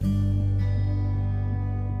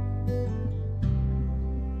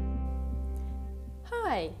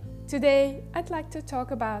Hi! Today I'd like to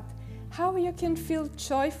talk about how you can feel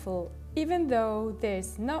joyful even though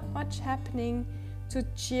there's not much happening to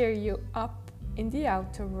cheer you up in the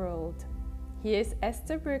outer world. Here's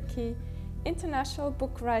Esther Burki, international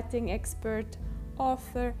book writing expert,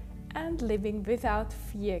 author and Living Without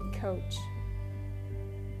Fear coach.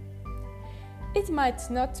 It might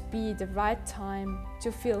not be the right time to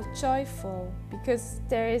feel joyful because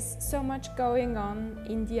there is so much going on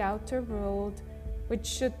in the outer world which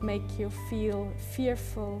should make you feel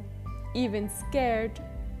fearful, even scared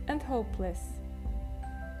and hopeless.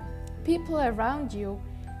 People around you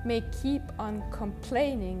may keep on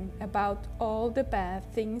complaining about all the bad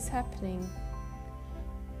things happening.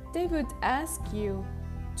 They would ask you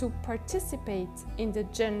to participate in the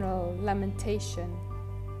general lamentation.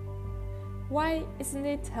 Why isn't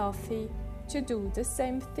it healthy to do the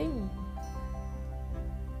same thing?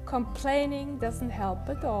 Complaining doesn't help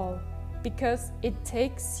at all because it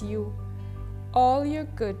takes you all your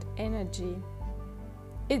good energy.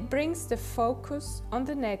 It brings the focus on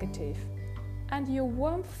the negative, and you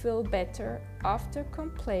won't feel better after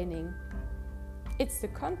complaining. It's the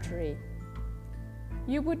contrary.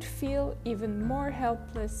 You would feel even more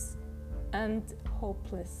helpless and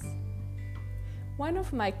hopeless. One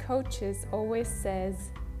of my coaches always says,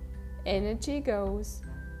 energy goes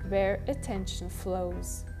where attention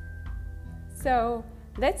flows. So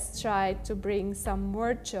let's try to bring some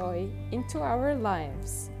more joy into our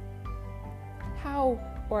lives. How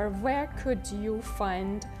or where could you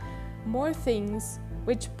find more things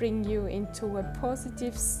which bring you into a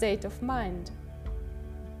positive state of mind?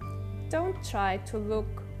 Don't try to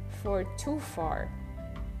look for too far.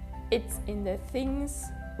 It's in the things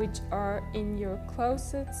which are in your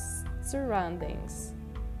closest surroundings.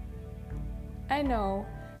 I know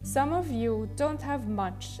some of you don't have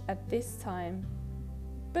much at this time,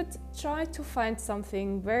 but try to find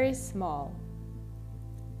something very small.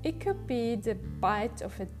 It could be the bite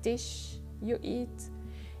of a dish you eat.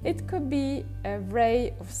 It could be a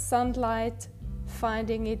ray of sunlight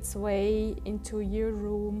finding its way into your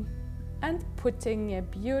room and putting a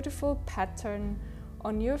beautiful pattern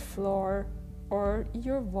on your floor or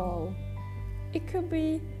your wall. It could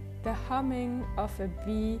be the humming of a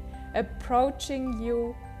bee approaching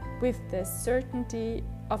you with the certainty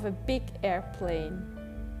of a big airplane.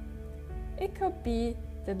 It could be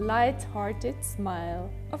the light-hearted smile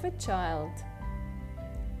of a child.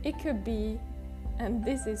 It could be, and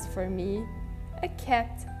this is for me, a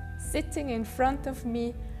cat sitting in front of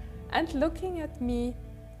me and looking at me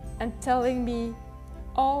and telling me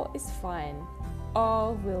all is fine,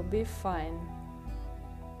 all will be fine.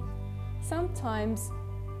 Sometimes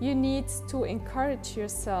you need to encourage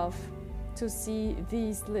yourself to see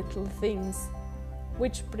these little things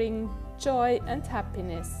which bring joy and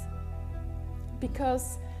happiness,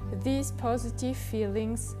 because these positive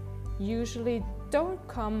feelings usually don't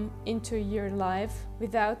come into your life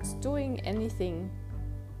without doing anything.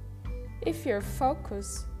 If your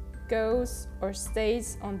focus goes or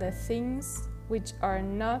stays on the things which are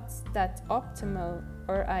not that optimal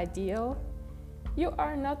or ideal, you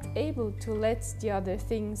are not able to let the other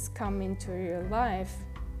things come into your life.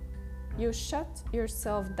 You shut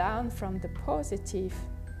yourself down from the positive.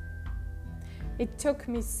 It took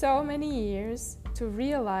me so many years to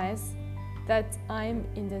realize that I'm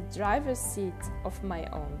in the driver's seat of my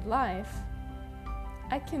own life.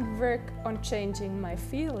 I can work on changing my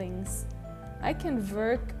feelings. I can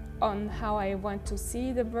work on how I want to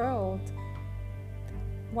see the world.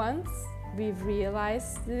 Once we've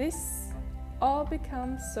realized this, all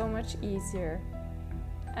becomes so much easier.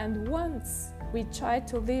 And once we try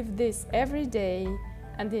to live this every day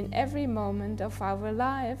and in every moment of our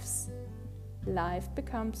lives, life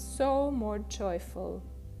becomes so more joyful.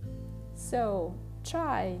 So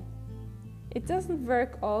try. It doesn't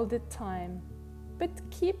work all the time, but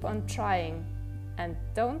keep on trying and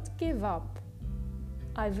don't give up.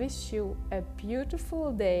 I wish you a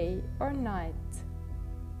beautiful day or night.